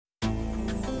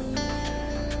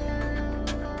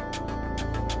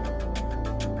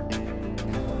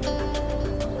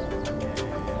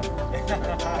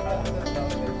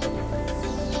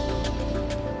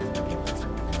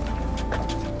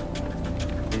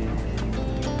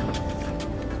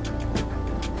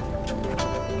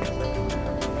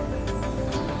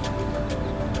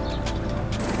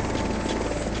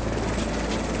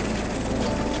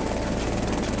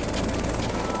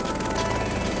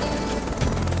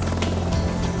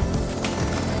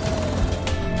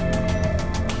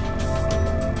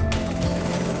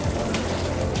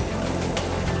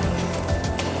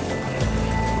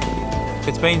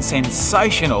It's been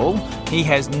sensational. He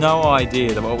has no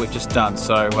idea of what we've just done.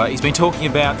 So he's been talking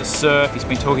about the surf, he's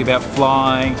been talking about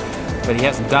flying, but he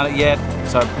hasn't done it yet.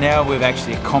 So now we've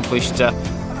actually accomplished a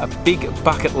big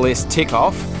bucket list tick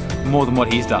off, more than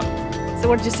what he's done. So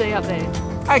what did you see up there?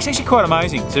 It's actually quite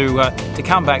amazing to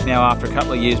come back now after a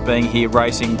couple of years being here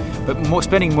racing, but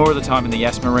spending more of the time in the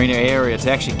Marina area to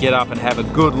actually get up and have a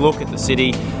good look at the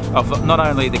city of not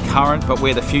only the current but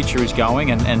where the future is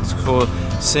going, and sort of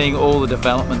seeing all the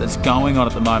development that's going on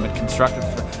at the moment. Constructed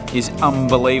is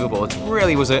unbelievable. It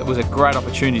really was a great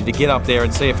opportunity to get up there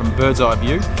and see it from a bird's eye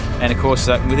view. And of course,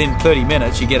 within 30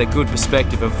 minutes, you get a good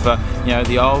perspective of you know,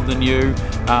 the old, the new,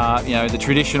 you know, the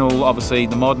traditional, obviously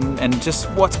the modern, and just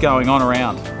what's going on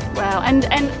around. Wow, and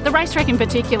the racetrack in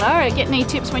particular, get any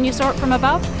tips when you saw it from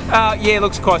above? Yeah, it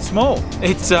looks quite small.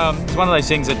 It's one of those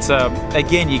things that's,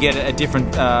 again, you get a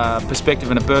different perspective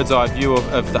and a bird's eye view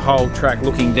of the whole track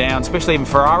looking down, especially in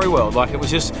Ferrari World. Like, it was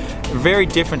just very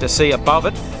different to see above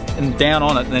it and down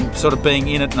on it, and then sort of being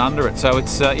in it and under it. So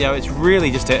it's you know, it's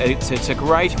really just it's a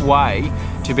great way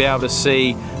to be able to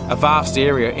see a vast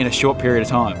area in a short period of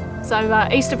time. So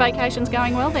Easter vacation's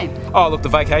going well then? Oh look, the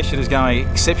vacation is going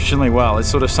exceptionally well. It's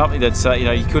sort of something that's you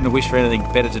know, you couldn't have wished for anything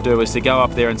better to do, is to go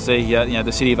up there and see you know,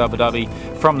 the city of Abu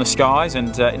Dhabi from the skies.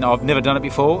 And you know, I've never done it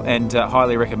before, and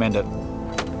highly recommend it.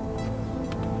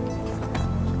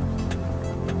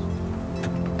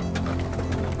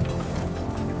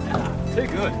 Too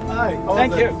good. Hi,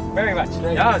 thank you very much.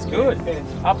 No, it's good.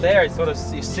 Up there, it's sort of,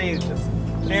 you see a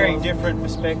very different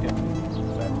perspective.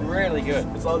 Really good.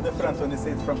 It's all different when you see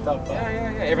it from top. Yeah.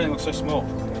 Everything looks so small.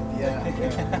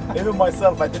 Yeah. Even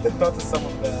myself, I didn't notice some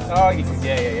of the... Oh,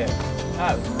 yeah.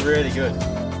 Oh, really good.